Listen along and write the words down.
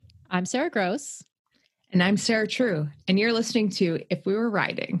I'm Sarah Gross. And I'm Sarah True, and you're listening to If We Were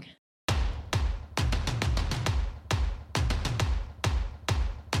Riding.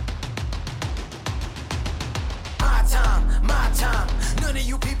 My time. None of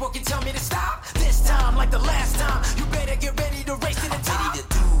you people can tell me to stop. This time, like the last time, you better get ready to race to the top. I'm ready to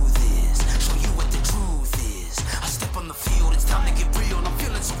do this, show you what the truth is. I step on the field, it's time to get real. I'm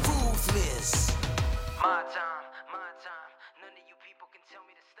feeling so ruthless. My time. None of you people can tell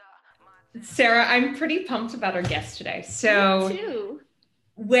me to stop. Sarah, I'm pretty pumped about our guest today. So, Me too.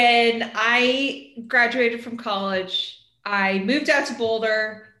 When I graduated from college, I moved out to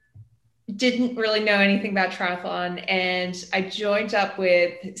Boulder, didn't really know anything about triathlon, and I joined up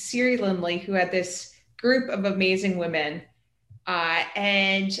with Siri Lindley, who had this group of amazing women.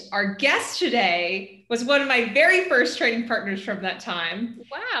 And our guest today was one of my very first training partners from that time.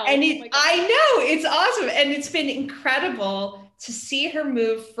 Wow. And I know, it's awesome. And it's been incredible to see her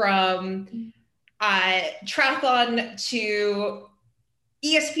move from triathlon to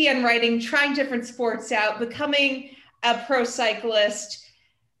ESPN writing, trying different sports out, becoming a pro cyclist,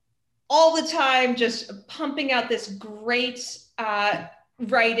 all the time just pumping out this great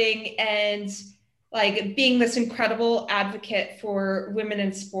writing and like being this incredible advocate for women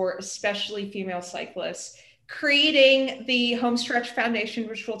in sport, especially female cyclists, creating the Homestretch Foundation,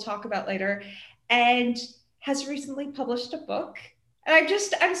 which we'll talk about later, and has recently published a book. And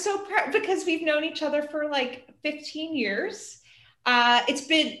I'm so proud because we've known each other for like 15 years.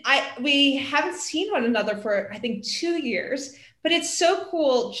 We haven't seen one another for, I think, 2 years, but it's so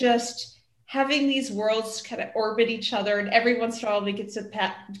cool just having these worlds kind of orbit each other, and every once in a while we get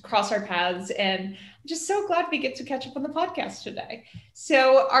to cross our paths, and I'm just so glad we get to catch up on the podcast today.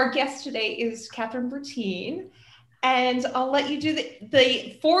 So our guest today is Catherine Bertine, and I'll let you do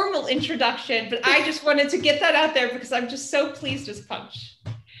the formal introduction, but I just wanted to get that out there because I'm just so pleased as punch.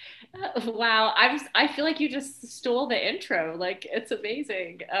 Wow. I feel like you just stole the intro. Like, it's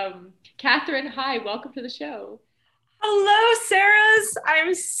amazing. Catherine, hi, welcome to the show. Hello, Sarahs.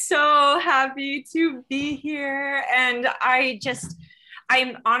 I'm so happy to be here. And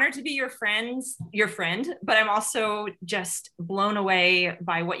I'm honored to be your friend, but I'm also just blown away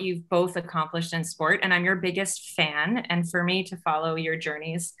by what you've both accomplished in sport. And I'm your biggest fan. And for me to follow your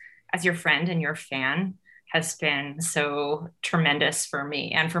journeys as your friend and your fan has been so tremendous for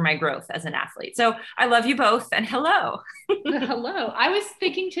me and for my growth as an athlete. So I love you both, and hello. Hello. I was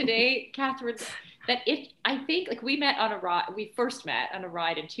thinking today, Catherine, that we first met on a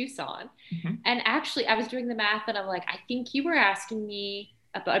ride in Tucson. Mm-hmm. And actually I was doing the math and I'm like, I think you were asking me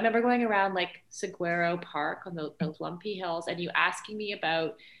about, I remember going around like Saguaro Park on those lumpy hills, and you asking me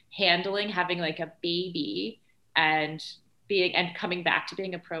about having like a baby and coming back to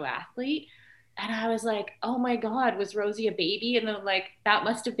being a pro athlete. And I was like, oh my God, was Rosie a baby? And then like, that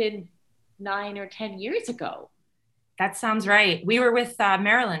must've been 9 or 10 years ago. That sounds right. We were with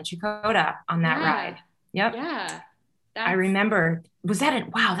Marilyn Chakota on that ride. Yep. Yeah. I remember.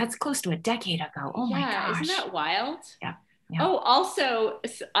 Wow, that's close to a decade ago. Oh my gosh. Isn't that wild? Yeah. Oh, also,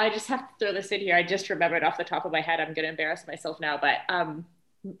 I just have to throw this in here. I just remembered off the top of my head. I'm going to embarrass myself now, but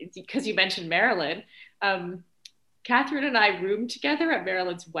because you mentioned Marilyn, Catherine and I roomed together at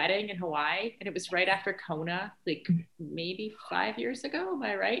Marilyn's wedding in Hawaii, and it was right after Kona, like maybe 5 years ago. Am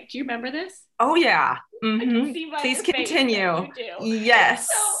I right? Do you remember this? Oh yeah. Mm-hmm. Please continue. Yes.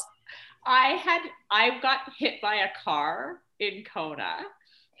 So I got hit by a car in Kona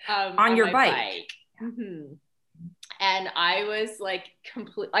on your bike. Mm-hmm. And I was like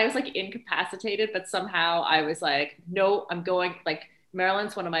incapacitated, but somehow I was like, no, I'm going, like,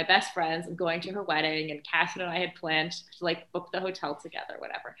 Marilyn's one of my best friends. I'm going to her wedding, and Catherine and I had planned to like book the hotel together,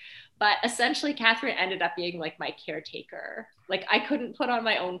 whatever. But essentially Catherine ended up being like my caretaker. Like, I couldn't put on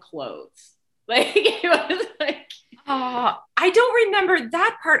my own clothes. Like, it was like, I don't remember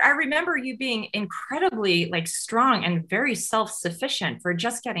that part. I remember you being incredibly like strong and very self-sufficient for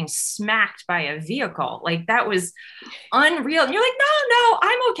just getting smacked by a vehicle. Like, that was unreal. And you're like, no,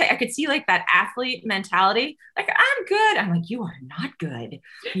 I'm okay. I could see like that athlete mentality. Like, I'm good. I'm like, you are not good.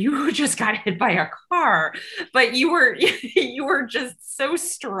 You just got hit by a car, but you were just so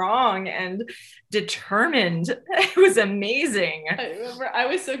strong and determined. It was amazing. I remember I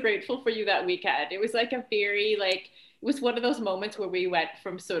was so grateful for you that weekend. It was like a very it was one of those moments where we went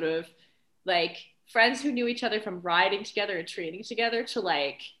from sort of like friends who knew each other from riding together and training together to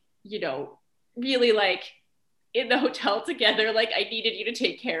like, you know, really like in the hotel together. Like, I needed you to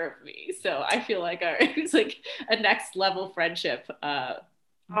take care of me. So I feel like it was like a next level friendship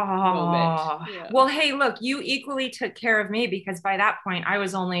moment. Oh, Yeah. well, hey, look, you equally took care of me because by that point I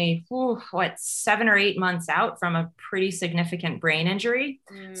was only, 7 or 8 months out from a pretty significant brain injury.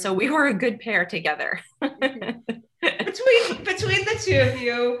 So we were a good pair together. Between the two of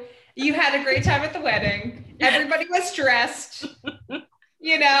you, you had a great time at the wedding. Everybody was dressed.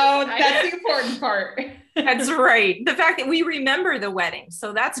 That's the important part. That's right. The fact that we remember the wedding.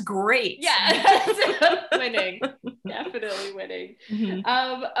 So that's great. Yeah. Winning. Definitely winning.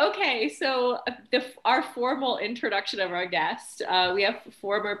 Mm-hmm. Okay. So our formal introduction of our guest, we have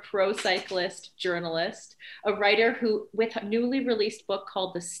former pro cyclist, journalist, a writer who with a newly released book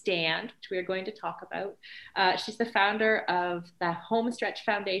called The Stand, which we are going to talk about. She's the founder of the Homestretch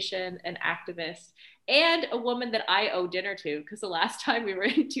Foundation, an activist, and a woman that I owe dinner to because the last time we were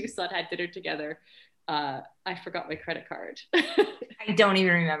in Tucson, had dinner together, I forgot my credit card. I don't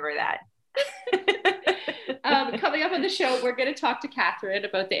even remember that. Coming up on the show, we're going to talk to Catherine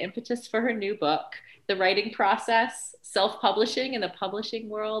about the impetus for her new book, the writing process, self-publishing in the publishing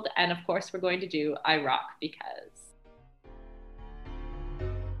world, and of course, we're going to do I Rock Because.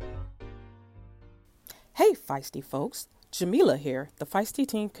 Hey, Feisty folks. Jamila here, the Feisty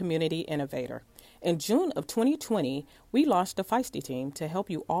Team Community Innovator. In June of 2020, we launched the Feisty Team to help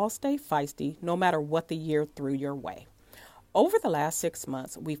you all stay feisty no matter what the year threw your way. Over the last 6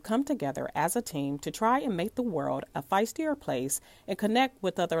 months, we've come together as a team to try and make the world a feistier place and connect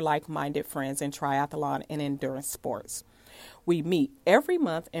with other like-minded friends in triathlon and endurance sports. We meet every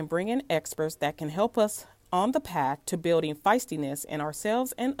month and bring in experts that can help us on the path to building feistiness in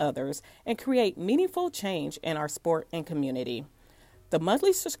ourselves and others and create meaningful change in our sport and community. The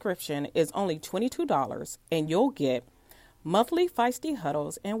monthly subscription is only $22 and you'll get monthly feisty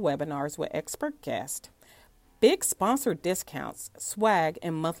huddles and webinars with expert guests, big sponsored discounts, swag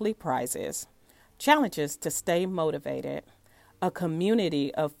and monthly prizes, challenges to stay motivated, a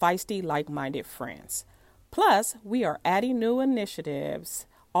community of feisty like-minded friends. Plus, we are adding new initiatives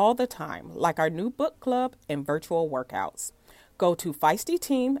all the time, like our new book club and virtual workouts. Go to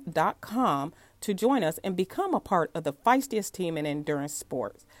feistyteam.com to join us and become a part of the feistiest team in endurance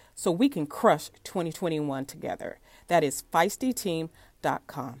sports so we can crush 2021 together. That is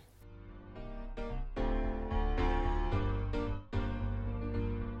feistyteam.com.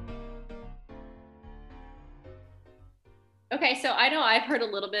 Okay, so I know I've heard a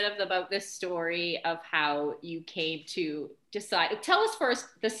little bit about this story of how you came to decide. Tell us first,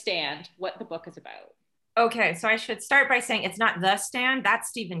 The Stand, what the book is about. Okay, so I should start by saying it's not The Stand, that's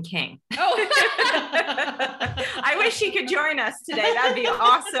Stephen King. Oh, I wish he could join us today. That'd be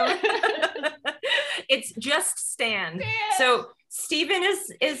awesome. It's just Stand. So Stephen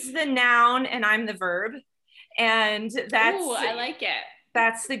is the noun and I'm the verb. And that's I like it.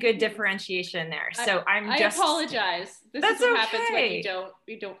 That's the good differentiation there. So I apologize. This that's is what okay. happens when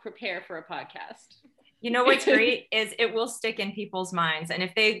you don't prepare for a podcast. You know what's great is it will stick in people's minds. And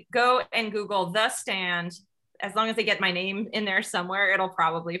if they go and Google The Stand, as long as they get my name in there somewhere, it'll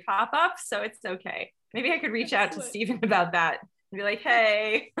probably pop up. So it's okay. Maybe I could reach out to Stephen about that and be like,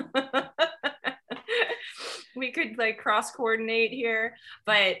 hey, we could like cross coordinate here.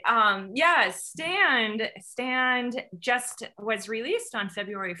 But yeah, Stand just was released on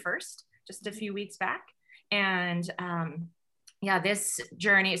February 1st, just a few weeks back. And yeah, this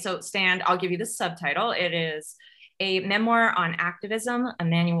journey, so Stand, I'll give you the subtitle. It is a memoir on activism, a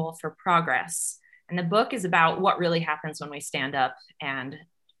manual for progress. And the book is about what really happens when we stand up and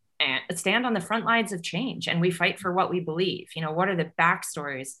stand on the front lines of change and we fight for what we believe. You know, what are the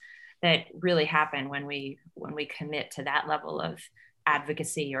backstories that really happen when we commit to that level of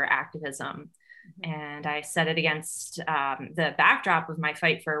advocacy or activism? Mm-hmm. And I set it against the backdrop of my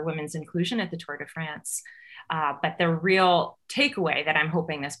fight for women's inclusion at the Tour de France. But the real takeaway that I'm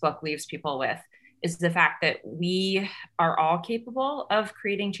hoping this book leaves people with is the fact that we are all capable of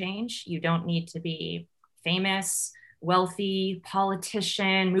creating change. You don't need to be famous, wealthy,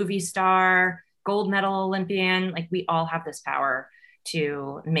 politician, movie star, gold medal Olympian. Like, we all have this power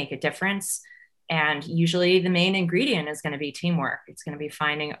to make a difference. And usually the main ingredient is going to be teamwork. It's going to be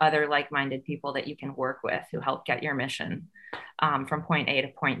finding other like-minded people that you can work with who help get your mission from point A to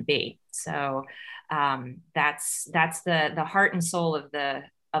point B. So that's the heart and soul of the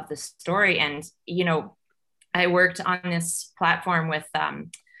story. And, you know, I worked on this platform with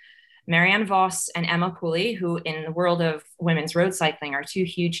Marianne Vos and Emma Pooley, who in the world of women's road cycling are two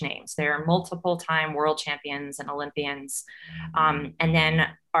huge names. They're multiple time world champions and Olympians. And then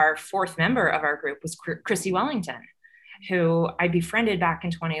our fourth member of our group was Chrissy Wellington. who I befriended back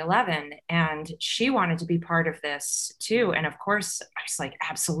in 2011. And she wanted to be part of this too. And of course, I was like,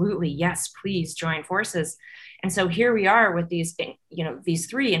 absolutely, yes, please join forces. And so here we are with these, these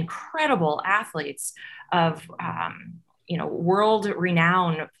three incredible athletes of, world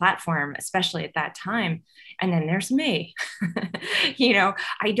renowned platform, especially at that time. And then there's me.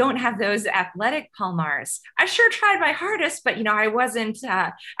 I don't have those athletic palmars. I sure tried my hardest, but, I wasn't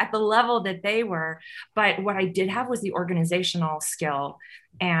at the level that they were. But what I did have was the organizational skill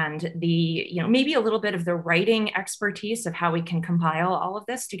and the, maybe a little bit of the writing expertise of how we can compile all of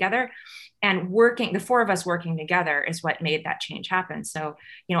this together. And the four of us working together is what made that change happen. So,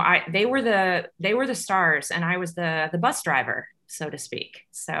 they were the stars and I was the bus driver, so to speak.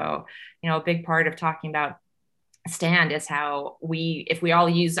 So, a big part of talking about Stand is how if we all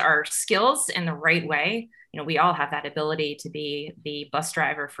use our skills in the right way, we all have that ability to be the bus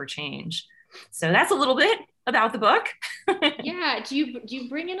driver for change. So that's a little bit about the book. Yeah. Do you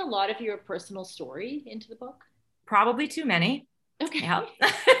bring in a lot of your personal story into the book? Probably too many. Okay. Yeah.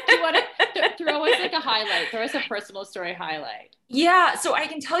 Do you want to throw us like a highlight? Throw us a personal story highlight. Yeah. So I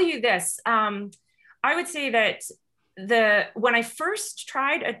can tell you this. I would say that when I first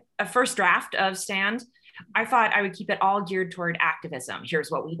tried a first draft of Stand, I thought I would keep it all geared toward activism. Here's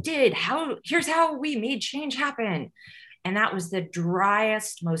what we did. Here's how we made change happen. And that was the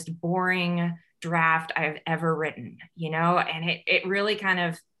driest, most boring draft I've ever written, and it really kind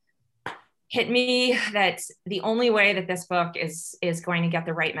of hit me that the only way that this book is going to get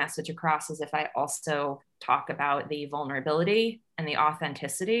the right message across is if I also talk about the vulnerability and the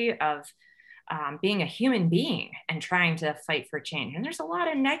authenticity of being a human being and trying to fight for change. And there's a lot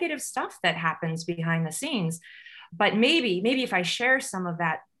of negative stuff that happens behind the scenes, but maybe if I share some of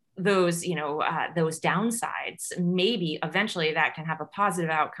those downsides, maybe eventually that can have a positive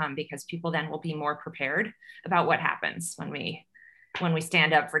outcome because people then will be more prepared about what happens when we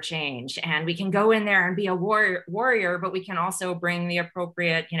stand up for change. And we can go in there and be a warrior, but we can also bring the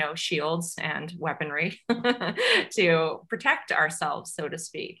appropriate, shields and weaponry to protect ourselves, so to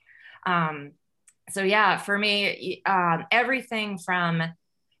speak. So yeah, for me, everything from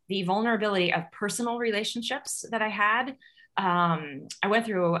the vulnerability of personal relationships that I had. I went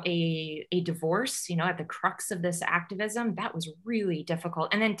through a divorce, at the crux of this activism. That was really difficult.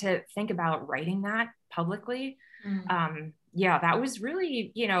 And then to think about writing that publicly, that was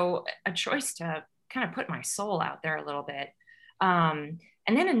really, a choice to kind of put my soul out there a little bit. And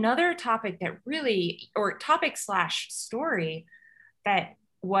then another topic topic/story that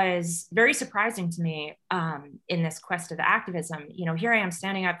was very surprising to me in this quest of activism. Here I am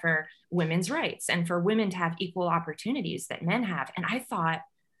standing up for women's rights and for women to have equal opportunities that men have. And I thought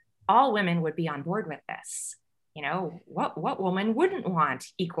all women would be on board with this. What woman wouldn't want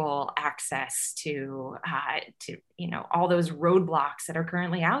equal access to all those roadblocks that are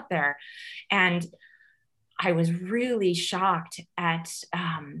currently out there? And I was really shocked at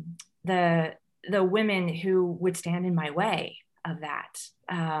the women who would stand in my way of that.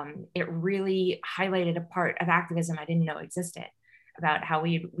 It really highlighted a part of activism I didn't know existed, about how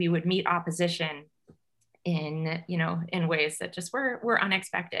we would meet opposition in ways that just were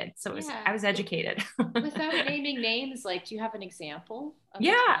unexpected. So I was educated. Without naming names, do you have an example?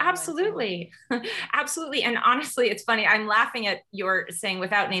 Yeah, absolutely. Absolutely. And honestly, it's funny. I'm laughing at your saying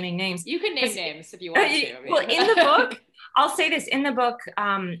without naming names. You can name names if you want to. Well, in the book, I'll say this, in the book,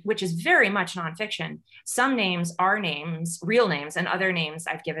 which is very much nonfiction, some names are names, real names, and other names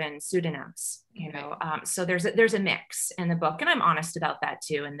I've given pseudonyms, so there's a mix in the book. And I'm honest about that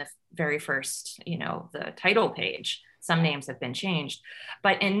too. In the very first, the title page, some names have been changed.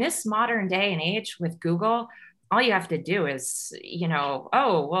 But in this modern day and age with Google, all you have to do is,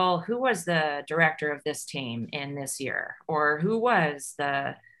 oh, well, who was the director of this team in this year? Or who was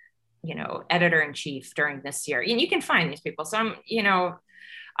the editor-in-chief during this year? And you can find these people. So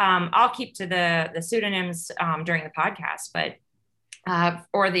I'll keep to the pseudonyms during the podcast, but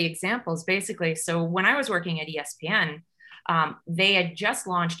or the examples basically. So when I was working at ESPN, they had just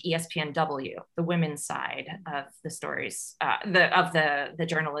launched ESPNW, the women's side of the stories, the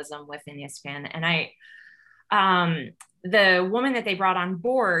journalism within ESPN. And the woman that they brought on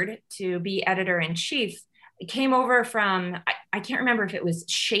board to be editor-in-chief came over from, I can't remember if it was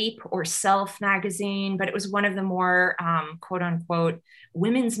Shape or Self magazine, but it was one of the more quote unquote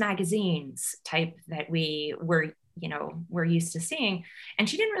women's magazines type that we're used to seeing. And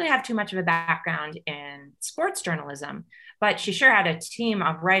she didn't really have too much of a background in sports journalism, but she sure had a team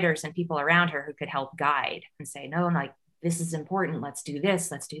of writers and people around her who could help guide and say, no, this is important. Let's do this,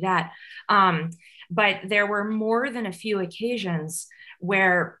 let's do that. But there were more than a few occasions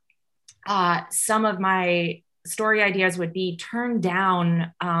where some of my story ideas would be turned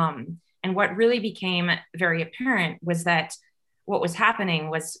down. And what really became very apparent was that what was happening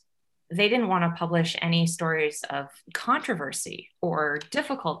was they didn't want to publish any stories of controversy or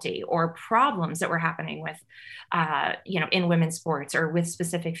difficulty or problems that were happening with, in women's sports or with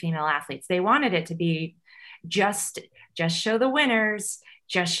specific female athletes. They wanted it to be just show the winners,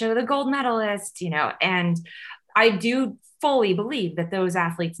 just show the gold medalists, and I do fully believe that those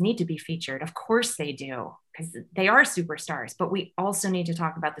athletes need to be featured. Of course they do, because they are superstars, but we also need to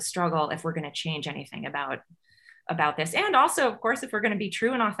talk about the struggle if we're going to change anything about this. And also, of course, if we're going to be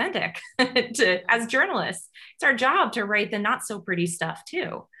true and authentic as journalists, it's our job to write the not so pretty stuff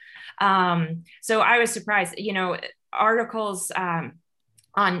too. So I was surprised, articles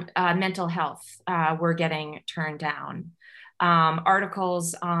on mental health were getting turned down.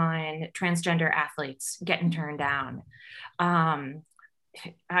 Articles on transgender athletes getting turned down.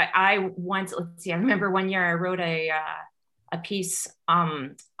 I once, I remember one year I wrote a piece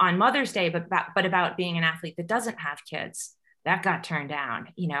on Mother's Day, but about being an athlete that doesn't have kids. That got turned down,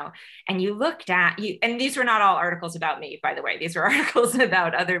 and you looked at you, and these were not all articles about me, by the way, these were articles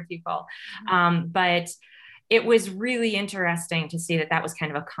about other people. But it was really interesting to see that was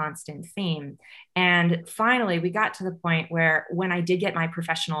kind of a constant theme. And finally, we got to the point where when I did get my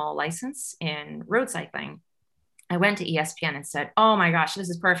professional license in road cycling, I went to ESPN and said, oh my gosh, this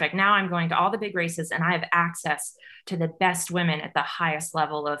is perfect. Now I'm going to all the big races and I have access to the best women at the highest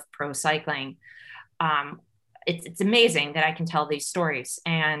level of pro cycling. It's amazing that I can tell these stories,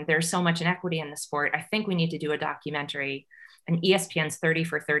 and there's so much inequity in the sport. I think we need to do a documentary. And ESPN's 30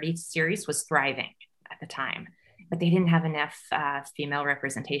 for 30 series was thriving at the time, but they didn't have enough female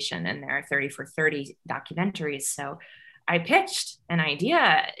representation in their 30 for 30 documentaries. So I pitched an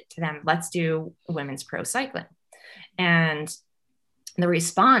idea to them, let's do women's pro cycling. And the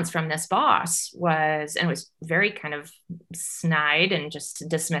response from this boss was, and it was very kind of snide and just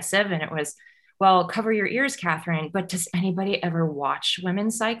dismissive. And it was, well, cover your ears, Catherine, but does anybody ever watch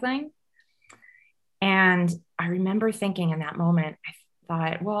women's cycling? And I remember thinking in that moment, I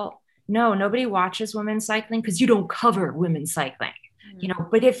thought, well, no, nobody watches women's cycling because you don't cover women's cycling.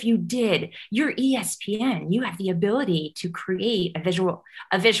 But if you did, you're ESPN, you have the ability to create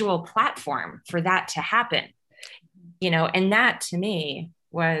a visual platform for that to happen, and that to me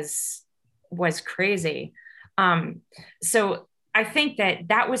was crazy. So I think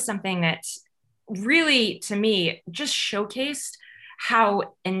that was something that really, to me, just showcased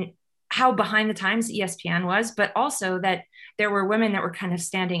how behind the times ESPN was, but also that there were women that were kind of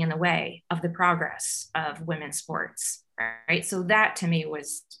standing in the way of the progress of women's sports. Right. So that to me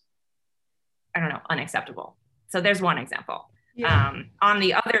was, unacceptable. So there's one example. Yeah. On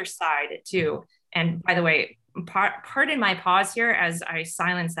the other side too. And by the way, pardon my pause here as I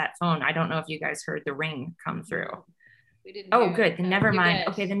silence that phone. I don't know if you guys heard the ring come through. We didn't. Oh, good. Then never mind.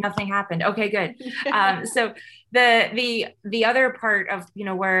 Okay. Then nothing happened. Okay, good. So the other part of,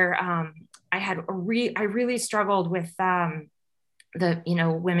 where I really struggled with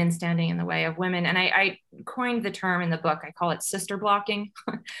women standing in the way of women. And I coined the term in the book. I call it sister blocking.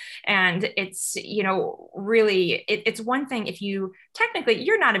 And it's, really, it's one thing if you're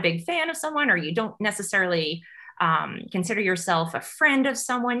not a big fan of someone, or you don't necessarily consider yourself a friend of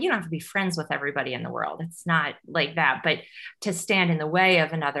someone. You don't have to be friends with everybody in the world. It's not like that. But to stand in the way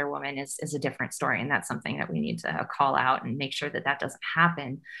of another woman is a different story. And that's something that we need to call out and make sure that doesn't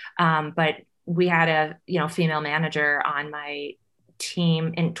happen. But we had a, female manager on my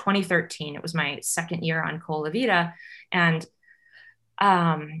team in 2013. It was my second year on Colavita. And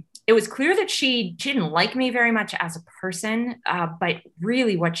it was clear that she didn't like me very much as a person, but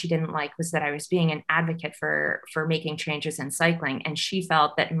really what she didn't like was that I was being an advocate for making changes in cycling. And she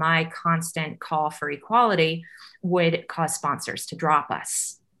felt that my constant call for equality would cause sponsors to drop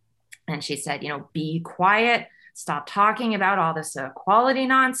us. And she said, be quiet. Stop talking about all this equality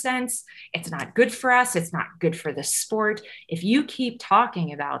nonsense. It's not good for us. It's not good for the sport. If you keep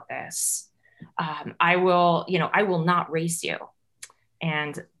talking about this, I will not race you.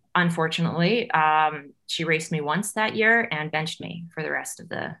 And unfortunately, she raced me once that year and benched me for the rest of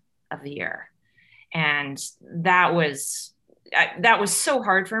the year. And that was so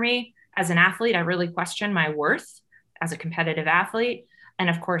hard for me as an athlete. I really questioned my worth as a competitive athlete. And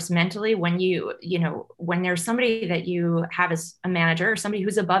of course, mentally, when when there's somebody that you have as a manager or somebody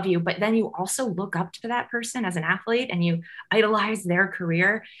who's above you, but then you also look up to that person as an athlete and you idolize their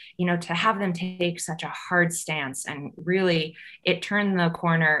career, to have them take such a hard stance, and really it turned the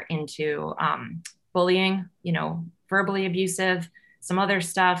corner into bullying, verbally abusive, some other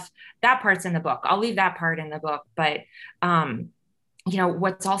stuff. That part's in the book. I'll leave that part in the book. But you know,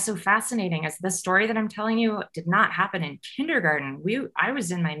 what's also fascinating is the story that I'm telling you did not happen in kindergarten. I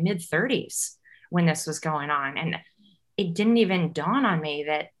was in my mid 30s when this was going on, and it didn't even dawn on me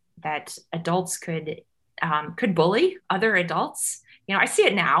that adults could bully other adults. You know, I see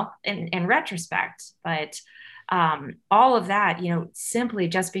it now in retrospect, but all of that, you know, simply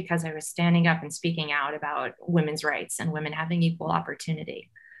just because I was standing up and speaking out about women's rights and women having equal opportunity.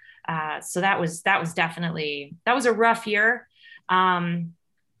 So that was definitely, that was a rough year.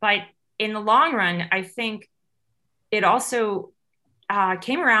 But in the long run, I think it also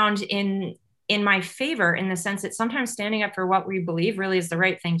came around in my favor, in the sense that sometimes standing up for what we believe really is the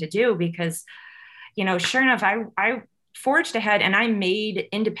right thing to do, because, you know, sure enough, I forged ahead and I made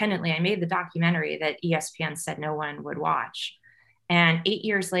the documentary that ESPN said no one would watch. And 8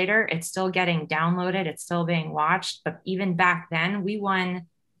 years later, it's still getting downloaded. It's still being watched. But even back then, we won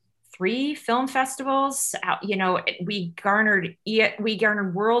 3 film festivals. You know, we garnered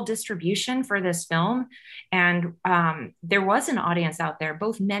world distribution for this film. And there was an audience out there,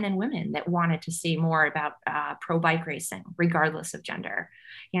 both men and women, that wanted to see more about pro bike racing, regardless of gender.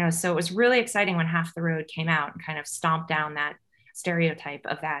 You know, so it was really exciting when Half the Road came out and kind of stomped down that stereotype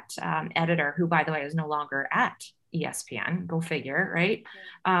of that editor, who, by the way, is no longer at ESPN. Go figure, right?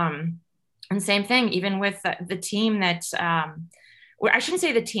 And same thing, even with the team that, I shouldn't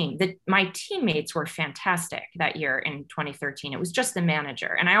say the team, that my teammates were fantastic that year in 2013. It was just the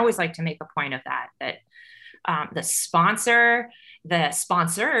manager. And I always like to make a point of that the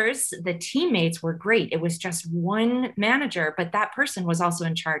sponsors, the teammates were great. It was just one manager, but that person was also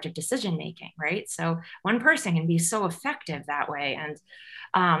in charge of decision making, right? So one person can be so effective that way.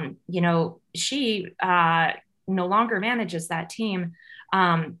 And, you know, she no longer manages that team.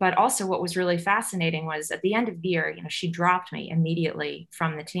 But also what was really fascinating was at the end of the year, you know, she dropped me immediately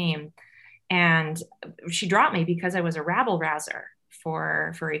from the team. And she dropped me because I was a rabble rouser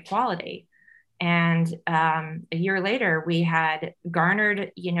for equality. And a year later, we had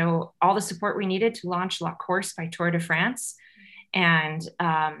garnered, you know, all the support we needed to launch La Course by Tour de France. And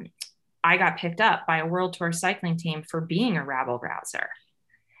I got picked up by a World Tour cycling team for being a rabble rouser.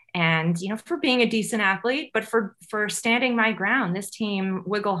 And, you know, for being a decent athlete, but for standing my ground. This team,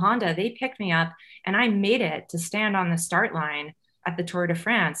 Wiggle Honda, they picked me up and I made it to stand on the start line at the Tour de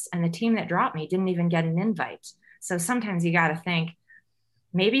France. And the team that dropped me didn't even get an invite. So sometimes you got to think,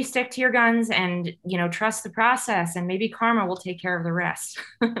 maybe stick to your guns and, you know, trust the process, and maybe karma will take care of the rest.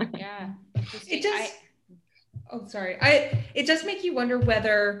 Yeah. It does. It does make you wonder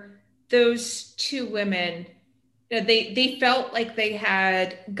whether those 2 women, they felt like they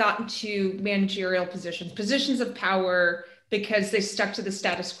had gotten to managerial positions of power, because they stuck to the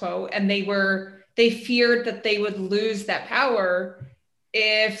status quo, and they feared that they would lose that power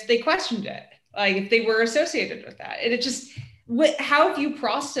if they questioned it, like if they were associated with that. And it just, how have you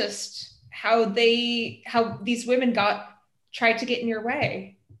processed how these women tried to get in your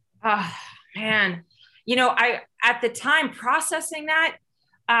way? Oh man, you know, at the time processing that,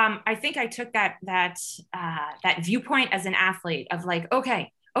 I think I took that viewpoint as an athlete of like,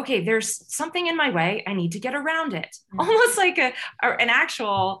 okay, there's something in my way. I need to get around it. Mm-hmm. Almost like an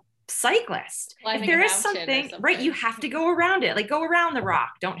actual cyclist. If there is something, right, you have to go around it, like go around the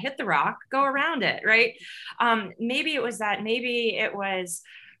rock, don't hit the rock, go around it, right? Maybe it was that, maybe it was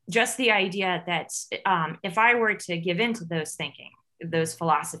just the idea that if I were to give into those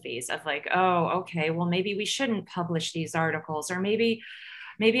philosophies of like, oh, okay, well, maybe we shouldn't publish these articles, or maybe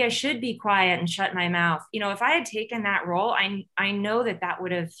I should be quiet and shut my mouth. You know, if I had taken that role, I know that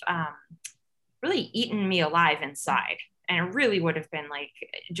would have really eaten me alive inside. And it really would have been like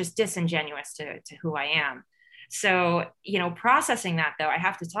just disingenuous to who I am. So, you know, processing that, though, I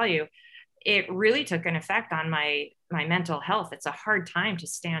have to tell you, it really took an effect on my mental health. It's a hard time to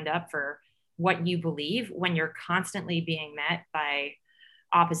stand up for what you believe when you're constantly being met by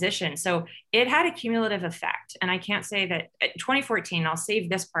opposition. So it had a cumulative effect. And I can't say that 2014, I'll save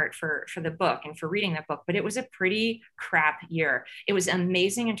this part for the book and for reading that book, but it was a pretty crap year. It was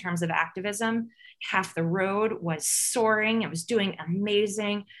amazing in terms of activism. Half the Road was soaring. It was doing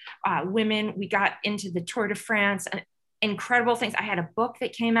amazing. Women, we got into the Tour de France, incredible things. I had a book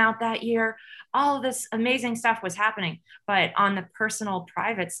that came out that year. All of this amazing stuff was happening. But on the personal,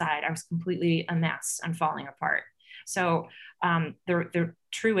 private side, I was completely a mess and falling apart. So the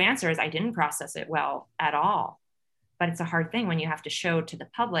true answer is I didn't process it well at all. But it's a hard thing when you have to show to the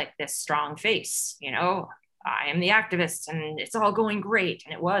public this strong face, you know, I am the activist and it's all going great.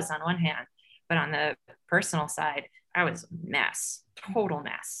 And it was on one hand, but on the personal side, I was a mess, total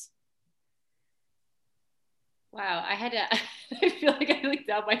mess. Wow, I feel like I looked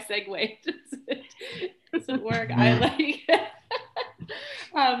down my segue. Doesn't work. I like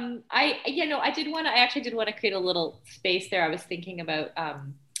I actually did want to create a little space there. I was thinking about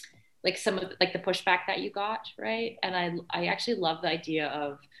like some of like the pushback that you got, right? And I actually love the idea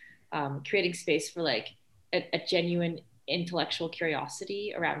of creating space for like a genuine intellectual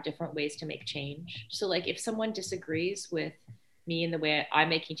curiosity around different ways to make change. So like if someone disagrees with me in the way I'm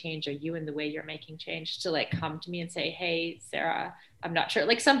making change or you in the way you're making change, to like come to me and say, hey, Sarah, I'm not sure.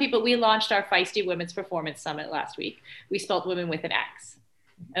 Like some people, we launched our Feisty Women's Performance Summit last week. We spelled women with an X.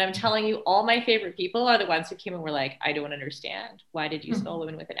 And I'm telling you, all my favorite people are the ones who came and were like, I don't understand. Why did you spell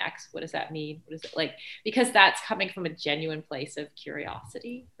women with an X? What does that mean? What is it like? Because that's coming from a genuine place of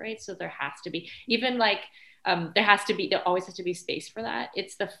curiosity, right? So there has to be, even like, there always has to be space for that.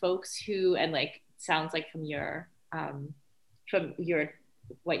 It's the folks who, and like, sounds like from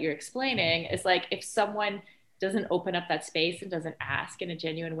what you're explaining is like, if someone doesn't open up that space and doesn't ask in a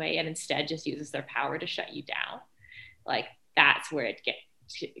genuine way and instead just uses their power to shut you down, like that's where it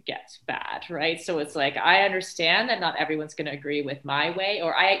gets bad, right? So it's like, I understand that not everyone's going to agree with my way,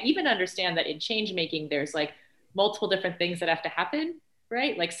 or I even understand that in change making there's like multiple different things that have to happen,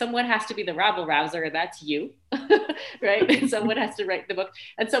 right? Like someone has to be the rabble rouser, and that's you, right? And someone has to write the book,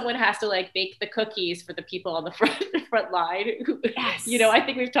 and someone has to like bake the cookies for the people on the front line. Yes. I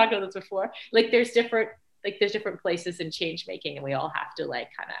think we've talked about this before. Like there's different places in change making, and we all have to like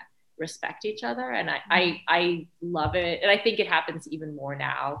kind of respect each other. And I love it. And I think it happens even more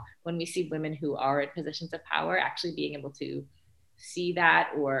now when we see women who are in positions of power actually being able to see that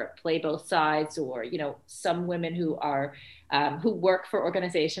or play both sides, or some women who are who work for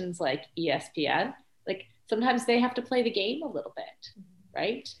organizations like ESPN, like sometimes they have to play the game a little bit,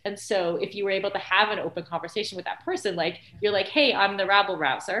 right? And so if you were able to have an open conversation with that person, like you're like, hey, I'm the rabble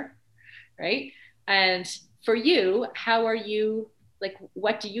rouser, right? And for you, how are you, like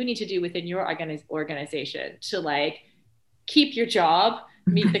what do you need to do within your organization to like keep your job,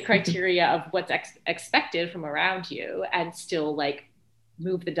 meet the criteria of what's expected from around you, and still like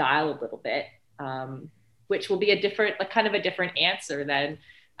move the dial a little bit, which will be a different answer than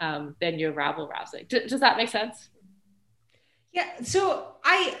your rabble rousing. Does that make sense? Yeah. So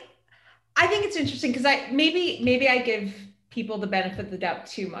I think it's interesting because maybe I give people the benefit of the doubt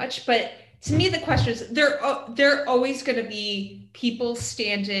too much, but to me the question is there are always going to be people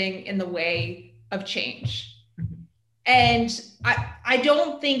standing in the way of change. And I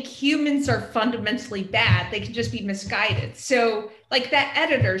don't think humans are fundamentally bad. They can just be misguided. So like that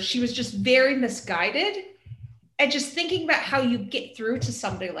editor, she was just very misguided. And just thinking about how you get through to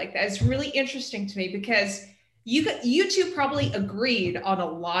somebody like that is really interesting to me, because you two probably agreed on a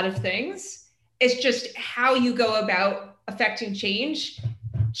lot of things. It's just how you go about affecting change.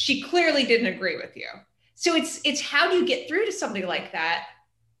 She clearly didn't agree with you. So it's how do you get through to somebody like that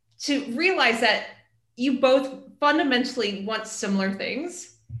to realize that you both fundamentally want similar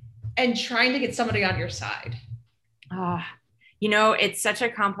things and trying to get somebody on your side? It's such a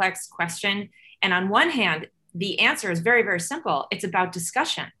complex question. And on one hand, the answer is very, very simple. It's about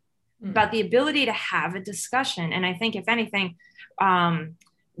discussion, about the ability to have a discussion. And I think if anything,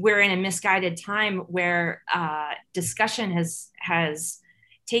 we're in a misguided time where discussion has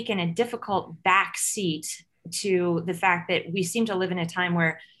taken a difficult backseat to the fact that we seem to live in a time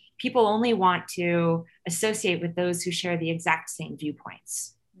where people only want to associate with those who share the exact same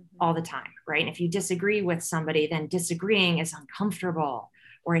viewpoints all the time, right? And if you disagree with somebody, then disagreeing is uncomfortable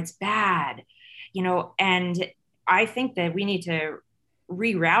or it's bad, and I think that we need to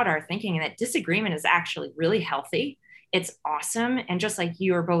reroute our thinking, and that disagreement is actually really healthy. It's awesome. And just like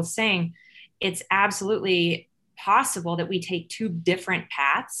you are both saying, it's absolutely possible that we take two different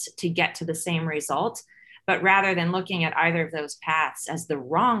paths to get to the same result. But rather than looking at either of those paths as the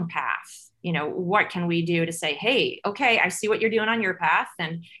wrong path, what can we do to say, hey, okay, I see what you're doing on your path,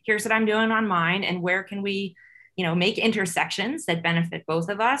 and here's what I'm doing on mine. And where can we, make intersections that benefit both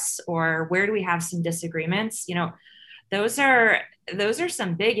of us? Or where do we have some disagreements? Those are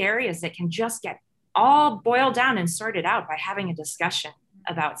some big areas that can just get all boiled down and sorted out by having a discussion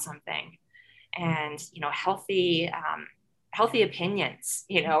about something. And, healthy opinions,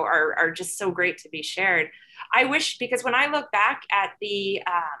 are just so great to be shared. I wish, because when I look back at the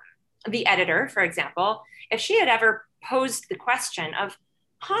editor, for example, if she had ever posed the question of,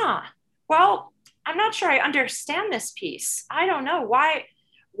 well, I'm not sure I understand this piece. I don't know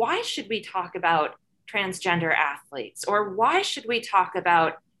why should we talk about transgender athletes, or why should we talk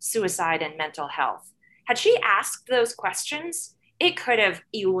about suicide and mental health? Had she asked those questions, it could have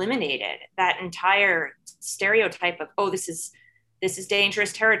eliminated that entire stereotype of, this is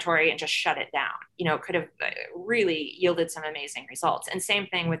dangerous territory, and just shut it down. It could have really yielded some amazing results. And same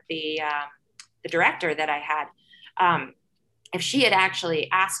thing with the director that I had. if she had actually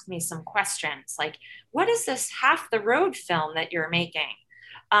asked me some questions, like, what is this Half the Road film that you're making?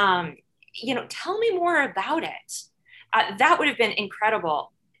 Tell me more about it. That would have been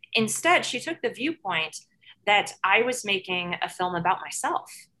incredible. Instead, she took the viewpoint that I was making a film about myself.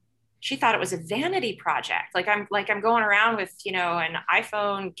 She thought it was a vanity project. Like I'm going around with, an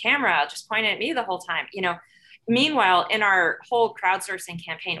iPhone camera just pointing at me the whole time, Meanwhile, in our whole crowdsourcing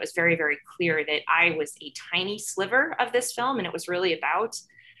campaign, it was very, very clear that I was a tiny sliver of this film, and it was really about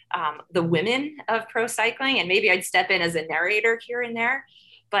the women of pro cycling. And maybe I'd step in as a narrator here and there.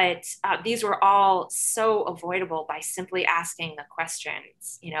 But these were all so avoidable by simply asking the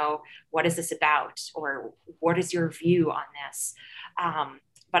questions, what is this about? Or what is your view on this?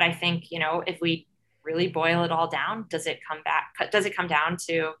 But I think, if we really boil it all down, does it come down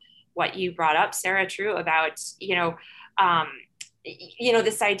to what you brought up, Sarah True, about, this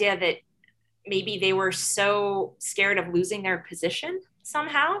idea that maybe they were so scared of losing their position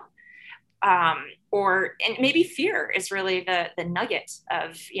somehow, and maybe fear is really the nugget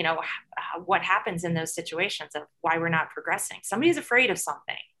of, what happens in those situations of why we're not progressing. Somebody's afraid of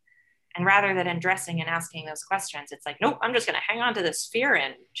something. And rather than addressing and asking those questions, it's like, nope, I'm just going to hang on to this fear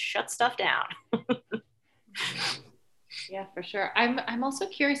and shut stuff down. Yeah, for sure. I'm also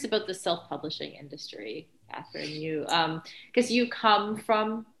curious about the self-publishing industry, Catherine, because you've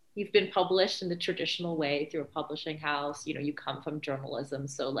been published in the traditional way through a publishing house, you come from journalism.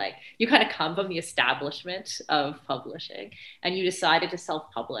 So like you kind of come from the establishment of publishing and you decided to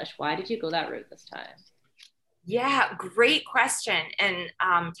self-publish. Why did you go that route this time? Yeah, great question. And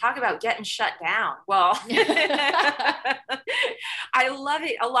talk about getting shut down. Well, I love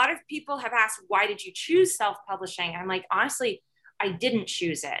it. A lot of people have asked, why did you choose self-publishing? I'm like, honestly, I didn't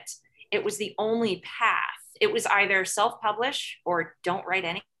choose it. It was the only path. It was either self-publish or don't write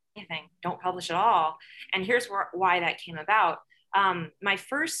anything, don't publish at all. And here's why that came about. My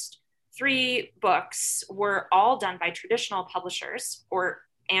first 3 books were all done by traditional publishers, or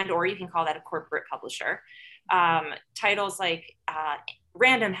you can call that a corporate publisher. Titles like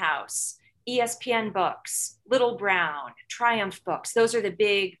Random House, ESPN Books, Little Brown, Triumph Books. Those are the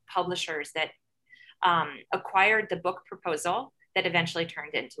big publishers that acquired the book proposal that eventually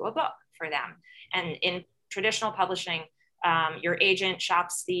turned into a book for them. And in traditional publishing, your agent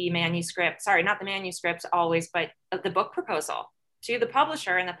shops the manuscript, not the manuscript always, but the book proposal to the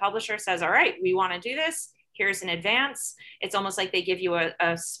publisher. And the publisher says, all right, we want to do this. Here's an advance. It's almost like they give you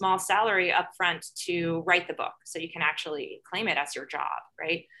a small salary up front to write the book, so you can actually claim it as your job,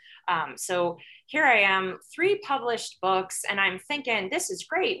 right? So here I am, 3 published books, and I'm thinking, this is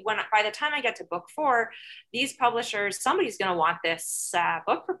great. By the time I get to book 4, these publishers, somebody's going to want this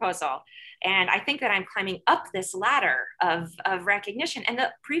book proposal. And I think that I'm climbing up this ladder of recognition. And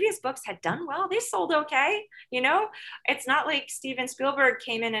the previous books had done well. They sold okay. It's not like Steven Spielberg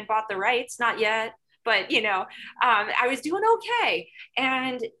came in and bought the rights, not yet. But, I was doing okay.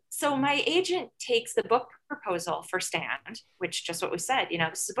 And so my agent takes the book proposal for Stand, which just what we said,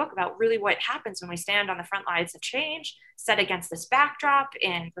 this is a book about really what happens when we stand on the front lines of change, set against this backdrop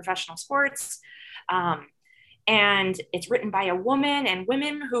in professional sports. And it's written by a woman and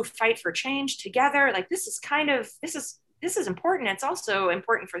women who fight for change together. Like this is important. It's also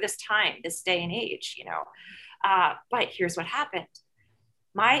important for this time, this day and age, but here's what happened.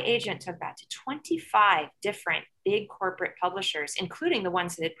 My agent took that to 25 different big corporate publishers, including the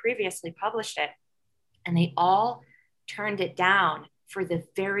ones that had previously published it. And they all turned it down for the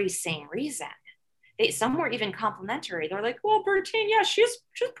very same reason. Some were even complimentary. They're like, well, Bertine, yeah, she's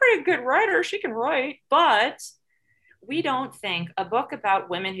a pretty good writer. She can write, but we don't think a book about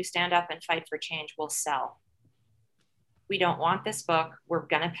women who stand up and fight for change will sell. We don't want this book. We're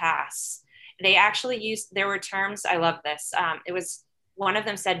going to pass. They actually there were terms. I love this. It was, one of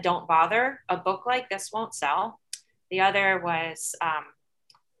them said, don't bother. A book like this won't sell. The other was,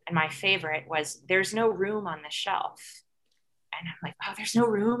 and my favorite was, there's no room on the shelf. And I'm like, oh, there's no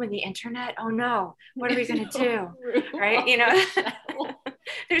room in the internet. Oh no, what are we going to do? Right?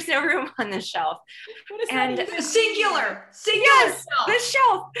 There's no room on the shelf. What is and that? Singular. Yes, shelf. The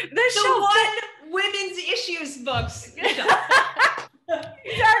shelf. The one women's issues books.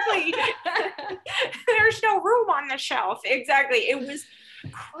 Exactly. There's no room on the shelf. Exactly. It was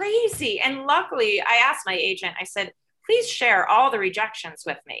crazy. And luckily I asked my agent, I said, please share all the rejections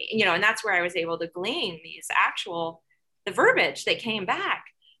with me, and that's where I was able to glean the verbiage that came back.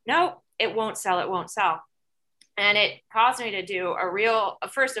 No, it won't sell. It won't sell. And it caused me to do a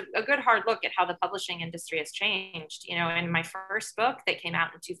good hard look at how the publishing industry has changed. In my first book that came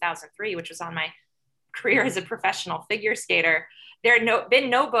out in 2003, which was on my career as a professional figure skater, there had been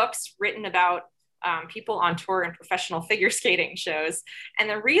no books written about people on tour and professional figure skating shows. And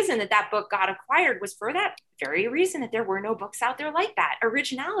the reason that that book got acquired was for that very reason, that there were no books out there like that.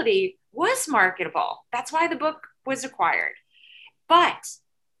 Originality was marketable. That's why the book was acquired. But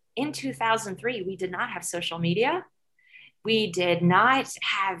in 2003, we did not have social media. We did not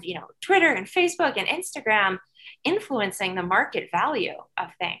have, Twitter and Facebook and Instagram influencing the market value of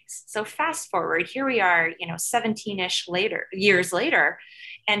things. So fast forward, here we are, 17-ish years later.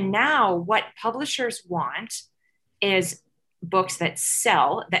 And now what publishers want is books that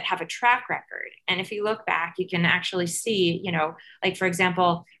sell, that have a track record. And if you look back, you can actually see, like, for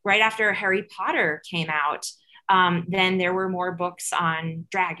example, right after Harry Potter came out, then there were more books on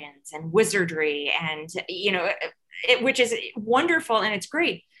dragons and wizardry and, which is wonderful and it's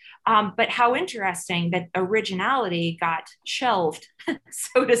great. But how interesting that originality got shelved,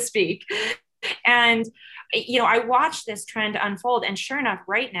 so to speak. And, I watched this trend unfold, and sure enough,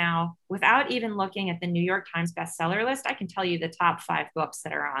 right now, without even looking at the New York Times bestseller list, I can tell you the top 5 books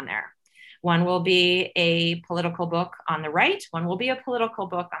that are on there. One will be a political book on the right. One will be a political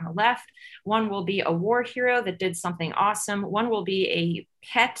book on the left. One will be a war hero that did something awesome. One will be a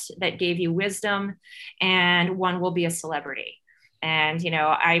pet that gave you wisdom. And one will be a celebrity. And,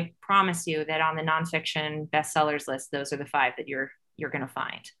 I promise you that on the nonfiction bestsellers list, those are the 5 that you're going to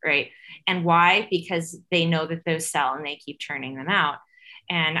find, right? And why? Because they know that those sell and they keep churning them out.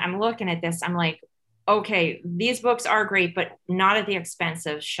 And I'm looking at this, I'm like, okay, these books are great, but not at the expense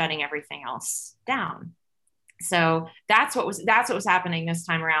of shutting everything else down. So that's what was happening this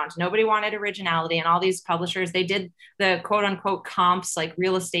time around. Nobody wanted originality, and all these publishers, they did the quote unquote comps like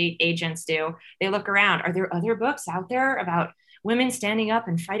real estate agents do. They look around. Are there other books out there about women standing up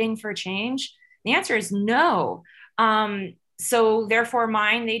and fighting for change? The answer is no. So therefore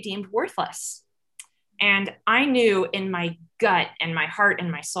mine, they deemed worthless. And I knew in my gut and my heart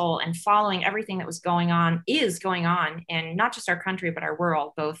and my soul, and following everything that is going on in not just our country, but our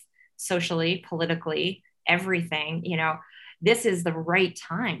world, both socially, politically, everything, this is the right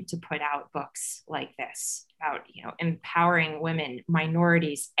time to put out books like this about, empowering women,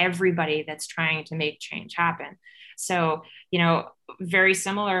 minorities, everybody that's trying to make change happen. So, very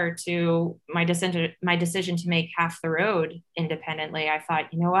similar to my decision to make Half the Road independently, I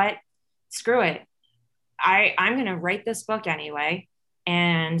thought, you know what, screw it. I'm going to write this book anyway,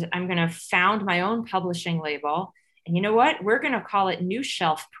 and I'm going to found my own publishing label. And you know what? We're going to call it New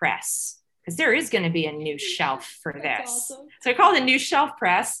Shelf Press, because there is going to be a new shelf for this. Awesome. So I call it New Shelf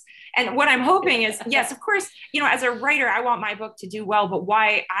Press. And what I'm hoping is, yes, of course, as a writer, I want my book to do well, but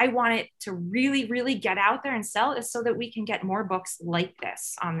why I want it to really, really get out there and sell is so that we can get more books like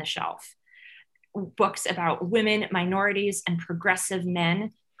this on the shelf. Books about women, minorities, and progressive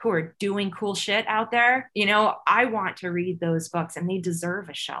men who are doing cool shit out there. I want to read those books, and they deserve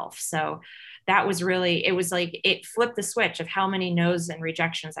a shelf. So that was really, it was like, it flipped the switch of how many no's and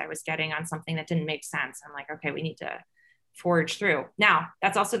rejections I was getting on something that didn't make sense. I'm like, okay, we need to forge through. Now,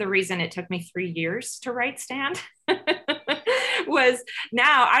 that's also the reason it took me 3 years to write Stand, was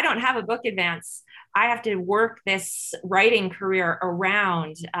now I don't have a book advance. I have to work this writing career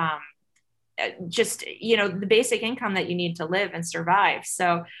around just, the basic income that you need to live and survive.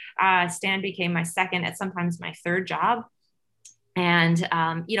 So Stand became my second, and sometimes my third job. And,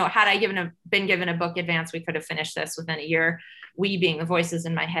 had I been given a book advance, we could have finished this within a year, we being the voices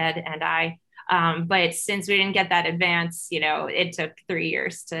in my head and I. But since we didn't get that advance, it took 3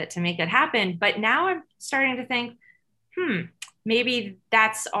 years to make it happen. But now I'm starting to think, maybe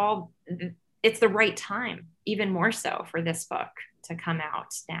that's all, it's the right time, even more so for this book to come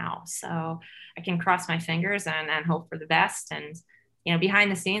out now. So I can cross my fingers and hope for the best. And,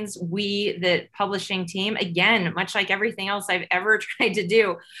 behind the scenes, the publishing team, again, much like everything else I've ever tried to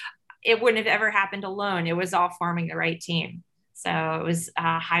do, it wouldn't have ever happened alone. It was all forming the right team. So it was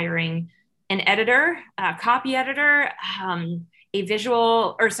hiring an editor, a copy editor,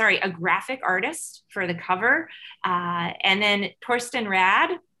 a graphic artist for the cover. And then Torsten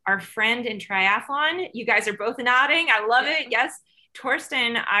Rad, our friend in triathlon. You guys are both nodding. I love it. Yes.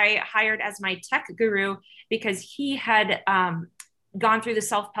 Torsten, I hired as my tech guru because he had gone through the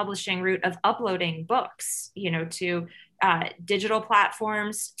self-publishing route of uploading books, to digital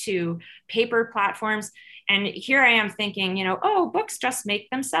platforms, to paper platforms. And here I am thinking, books just make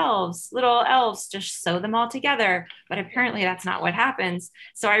themselves. Little elves just sew them all together. But apparently that's not what happens.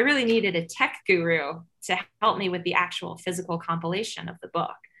 So I really needed a tech guru to help me with the actual physical compilation of the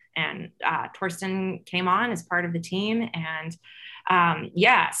book. And Torsten came on as part of the team. And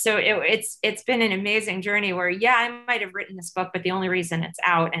so it's been an amazing journey where, I might have written this book, but the only reason it's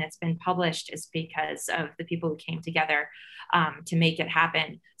out and it's been published is because of the people who came together to make it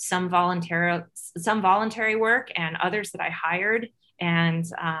happen. Some voluntary work and others that I hired. And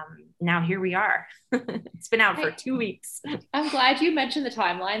now here we are. It's been out for 2 weeks. I'm glad you mentioned the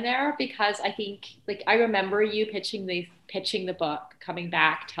timeline there, because I think, like, I remember you pitching the book, coming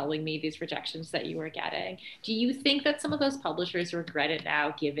back, telling me these rejections that you were getting. Do you think that some of those publishers regret it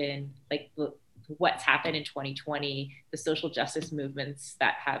now, given like what's happened in 2020, the social justice movements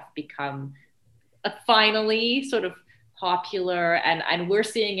that have become finally sort of popular, and we're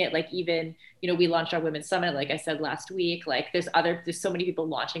seeing it, like, even, we launched our women's summit, like I said last week, like there's so many people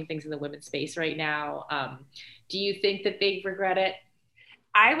launching things in the women's space right now. Do you think that they regret it?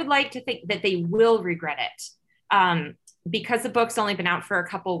 I would like to think that they will regret it. Because the book's only been out for a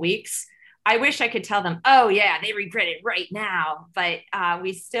couple weeks, I wish I could tell them, oh yeah, they regret it right now. But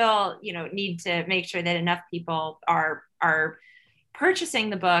we still, need to make sure that enough people are purchasing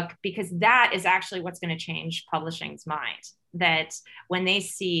the book, because that is actually what's going to change publishing's mind. That when they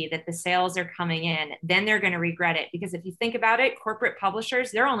see that the sales are coming in, then they're going to regret it. Because if you think about it, corporate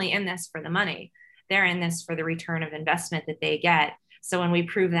publishers, they're only in this for the money. They're in this for the return of investment that they get. So when we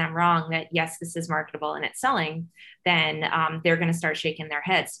prove them wrong that, yes, this is marketable and it's selling, then they're going to start shaking their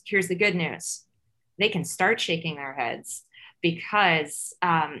heads. Here's the good news. They can start shaking their heads, because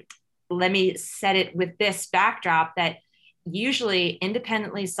let me set it with this backdrop, that usually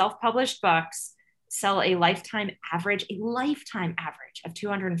independently self-published books sell a lifetime average of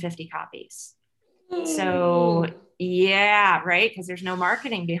 250 copies. So yeah, right. Because there's no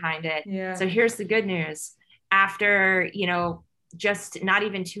marketing behind it. Yeah. So here's the good news. After, just not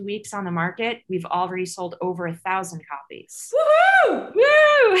even 2 weeks on the market, we've already sold over 1,000 copies. Woohoo!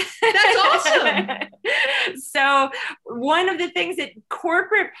 Woo! That's awesome. So one of the things that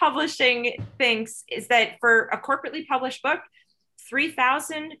corporate publishing thinks is that for a corporately published book,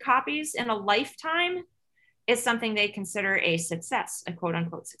 3,000 copies in a lifetime is something they consider a success, a quote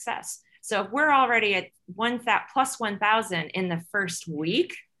unquote success. So if we're already at plus 1,000 in the first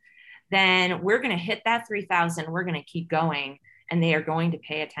week, then we're going to hit that 3,000. We're going to keep going, and they are going to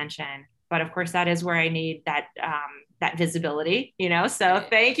pay attention. But of course, that is where I need that visibility, so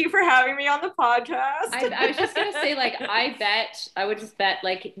thank you for having me on the podcast. I was just going to say, like, I would just bet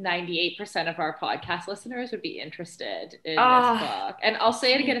like 98% of our podcast listeners would be interested in this book. And I'll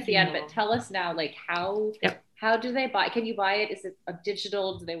say it again at the end, but tell us now, like, how do they buy? Can you buy it? Is it a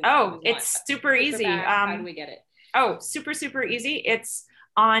digital? Do they? It's super easy. How do we get it? Super, super easy. It's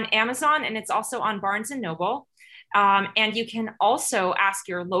on Amazon, and it's also on Barnes and Noble. And you can also ask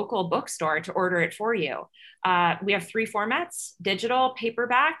your local bookstore to order it for you. We have 3 formats: digital,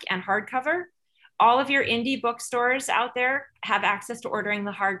 paperback, and hardcover. All of your indie bookstores out there have access to ordering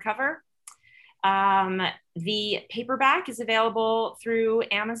the hardcover. The paperback is available through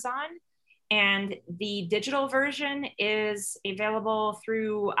Amazon, and the digital version is available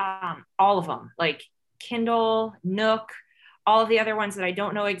through all of them, like Kindle, Nook, all of the other ones that I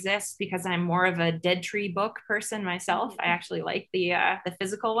don't know exist, because I'm more of a dead tree book person myself. I actually like the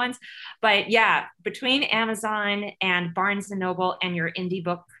physical ones. But yeah, between Amazon and Barnes and Noble and your indie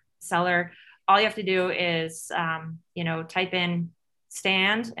book seller, all you have to do is, type in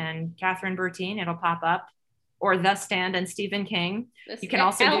Stand and Catherine Bertine, it'll pop up, or The Stand and Stephen King. You can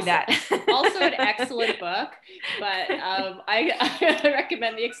also do that. Also an excellent book, but I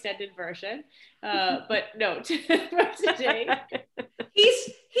recommend the extended version. But no, for today,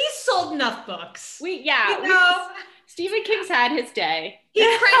 he's sold enough books. Stephen King's had his day. He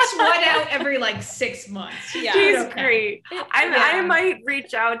cranks one out every like 6 months. Yeah, he's great. I might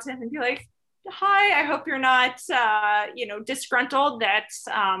reach out to him and be like, hi, I hope you're not, disgruntled that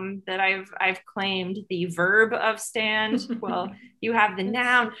I've claimed the verb of stand. Well, you have the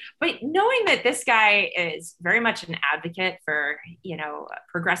noun. But knowing that this guy is very much an advocate for,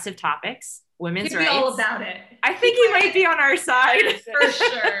 progressive topics, women's rights. All about it. I think he might be on our side. For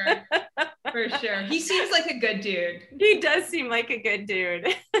sure. For sure. He seems like a good dude. He does seem like a good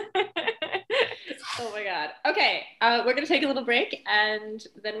dude. Oh my God. Okay. We're going to take a little break, and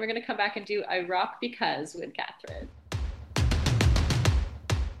then we're going to come back and do I Rock Because with Catherine.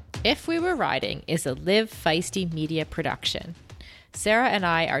 If We Were Riding is a Live Feisty media production. Sarah and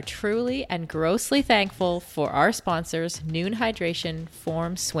I are truly and grossly thankful for our sponsors, Noon Hydration,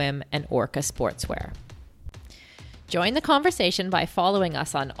 Form Swim, and Orca Sportswear. Join the conversation by following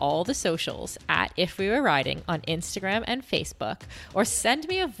us on all the socials at If We Were Riding on Instagram and Facebook, or send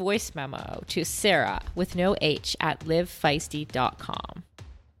me a voice memo to Sarah with no H at livefeisty.com.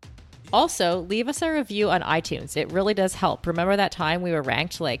 Also, leave us a review on iTunes. It really does help. Remember that time we were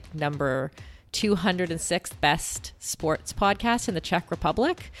ranked like number 206th best sports podcast in the Czech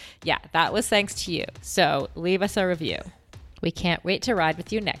Republic? Yeah, that was thanks to you. So leave us a review. We can't wait to ride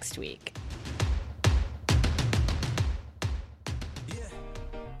with you next week.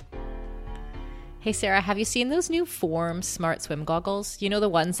 Hey, Sarah, have you seen those new Form Smart Swim goggles? You know, the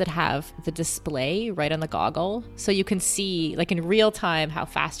ones that have the display right on the goggle? So you can see, like in real time, how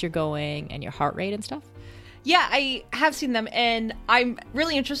fast you're going and your heart rate and stuff? Yeah, I have seen them, and I'm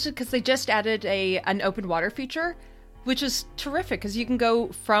really interested because they just added an open water feature, which is terrific because you can go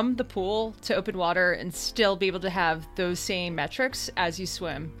from the pool to open water and still be able to have those same metrics as you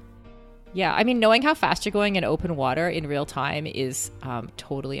swim. Yeah, I mean, knowing how fast you're going in open water in real time is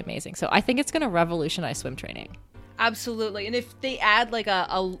totally amazing. So I think it's going to revolutionize swim training. Absolutely. And if they add like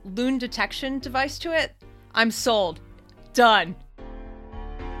a loon detection device to it, I'm sold. Done.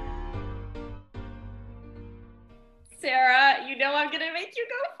 Sarah, you know I'm going to make you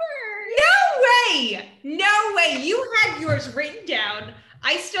go first. No way. No way. You had yours written down.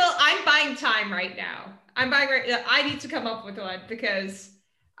 I'm buying time right now. I need to come up with one because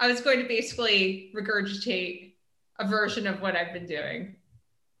I was going to basically regurgitate a version of what I've been doing.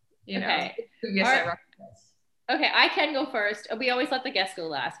 Okay. Okay, I can go first. We always let the guests go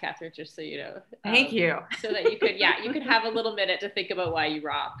last, Catherine, just so you know. Thank you. So that you could have a little minute to think about why you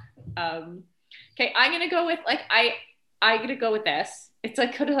rock. Okay, I'm gonna go with I'm gonna go with this. It's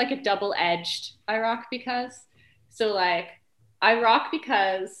like kind of like a double-edged I rock because. So like I rock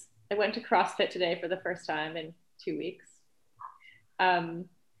because I went to CrossFit today for the first time in 2 weeks.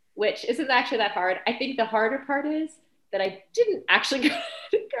 Which isn't actually that hard. I think the harder part is that I didn't actually go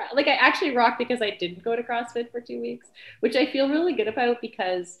I actually rocked because I didn't go to CrossFit for 2 weeks, which I feel really good about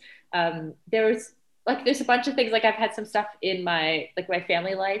because there's a bunch of things, like I've had some stuff in my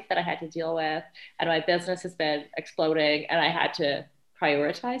family life that I had to deal with, and my business has been exploding, and I had to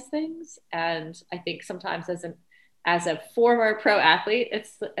prioritize things. And I think sometimes as a former pro athlete,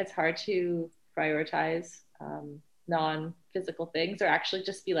 it's hard to prioritize non-physical things, or actually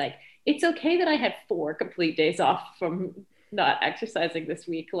just be like, it's okay that I had 4 complete days off from not exercising this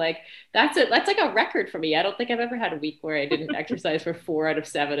week. Like that's like a record for me. I don't think I've ever had a week where I didn't exercise for 4 out of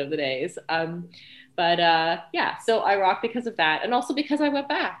 7 of the days. So I rock because of that, and also because I went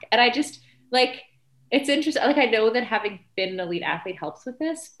back, and I just it's interesting. Like I know that having been an elite athlete helps with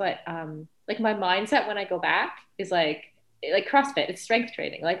this, but my mindset when I go back is like CrossFit, it's strength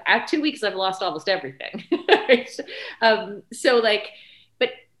training. Like after 2 weeks, I've lost almost everything.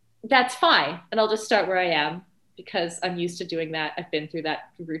 But that's fine. And I'll just start where I am because I'm used to doing that. I've been through that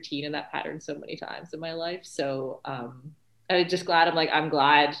routine and that pattern so many times in my life. So I'm just glad I'm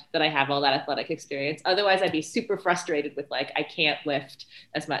glad that I have all that athletic experience. Otherwise I'd be super frustrated with I can't lift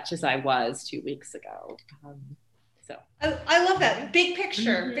as much as I was 2 weeks ago. So I love that. Big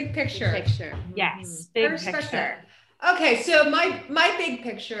picture, mm-hmm. big picture. Big picture. Yes, big picture. Okay, so my big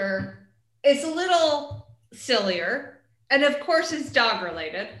picture is a little sillier, and of course it's dog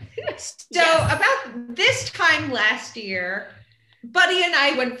related. So about this time last year, Buddy and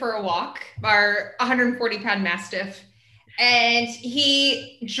I went for a walk, our 140-pound Mastiff, and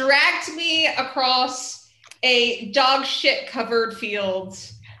he dragged me across a dog shit covered field,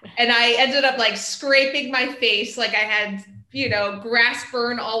 and I ended up scraping my face, I had grass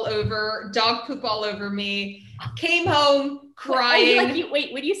burn all over, dog poop all over me. Came home crying.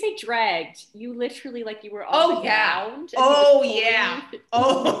 Wait, when you say dragged, you literally you were on the ground? Oh yeah.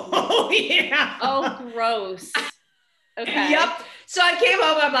 Oh, gross. Okay. Yep. So I came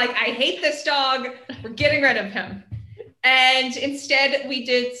home, I'm like, I hate this dog. We're getting rid of him. And instead we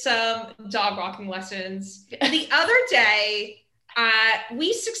did some dog walking lessons. The other day,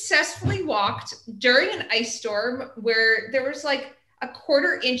 we successfully walked during an ice storm where there was a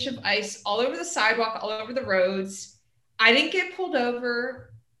 1/4 inch of ice all over the sidewalk, all over the roads. I didn't get pulled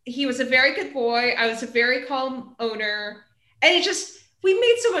over. He was a very good boy. I was a very calm owner. And we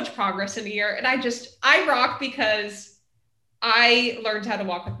made so much progress in a year. And I rock because I learned how to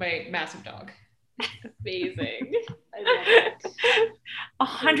walk with my massive dog. Amazing. I love it.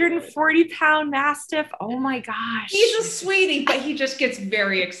 140-pound Mastiff. Oh my gosh. He's a sweetie, but he just gets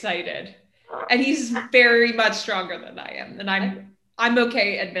very excited. And he's very much stronger than I am. And I'm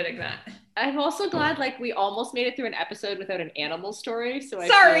okay admitting that. I'm also glad we almost made it through an episode without an animal story. So I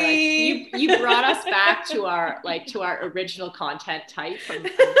Sorry. feel you brought us back to our original content type. I'm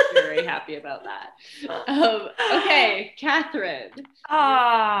very happy about that. Okay, Catherine.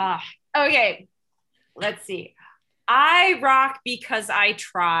 Okay. Let's see. I rock because I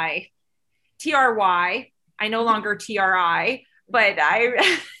try. TRY. I no longer TRI, but I'm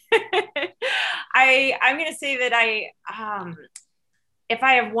going to say that if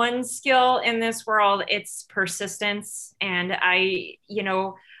I have one skill in this world, it's persistence. And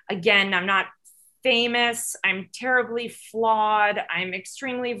again, I'm not famous. I'm terribly flawed. I'm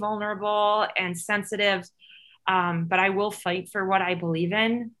extremely vulnerable and sensitive. But I will fight for what I believe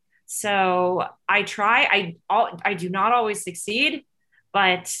in. So I try. I do not always succeed,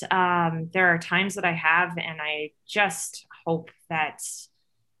 but there are times that I have, and I just hope that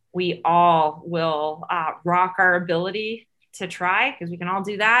we all will rock our ability to try, because we can all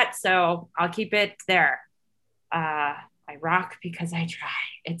do that. So I'll keep it there. I rock because I try.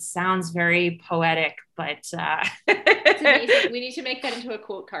 It sounds very poetic, but it's amazing. We need to make that into a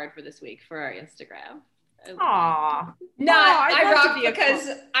quote card for this week for our Instagram. Aww. I rock because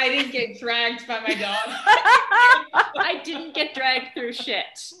I didn't get dragged by my dog. I didn't get dragged through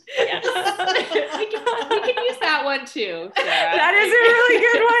shit. Yes. we can use that one too, Sarah. That is a really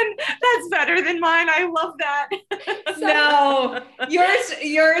good one. That's better than mine. I love that. No,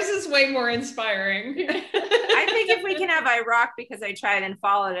 yours is way more inspiring. I think if we can have I rock because I tried and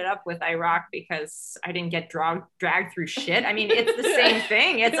followed it up with I rock because I didn't get dragged through shit. I mean, it's the same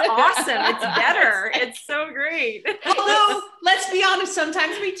thing. It's awesome. It's better. It's so great. Although, let's be honest,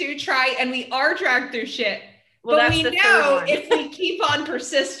 sometimes we do try and we are dragged through shit. Well, but we know if we keep on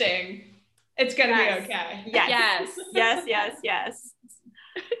persisting, it's going to be okay. Yes.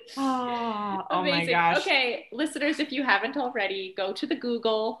 Oh my gosh. Okay, listeners, if you haven't already, go to the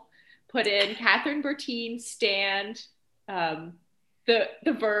Google, put in Catherine Bertine stand, the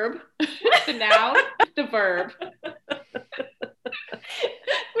verb, the noun, the verb.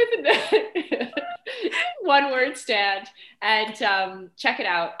 With one word stand, and check it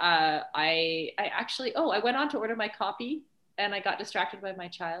out. I actually I went on to order my coffee and I got distracted by my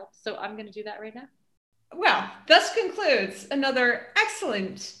child, so I'm going to do that right now. Well, thus concludes another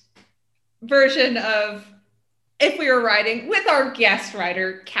excellent version of If We Were Writing with our guest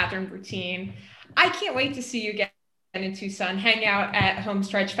writer, Catherine Bertine. I can't wait to see you again in Tucson, hang out at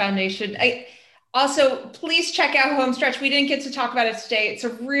Homestretch Foundation. Also, please check out Homestretch. We didn't get to talk about it today. It's a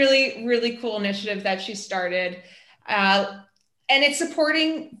really, really cool initiative that she started. And it's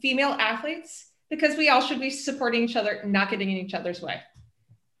supporting female athletes, because we all should be supporting each other, not getting in each other's way.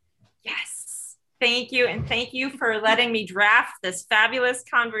 Yes. Thank you. And thank you for letting me draft this fabulous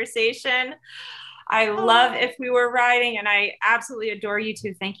conversation. I love If We Were Writing, and I absolutely adore you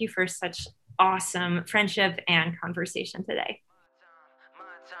too. Thank you for such awesome friendship and conversation today.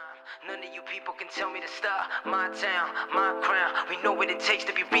 None of you people can tell me to stop. My town, my crown. We know what it takes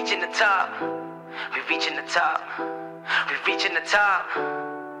to be reaching the top. We reaching the top. We reaching the top.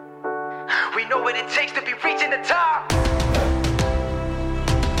 We know what it takes to be reaching the top.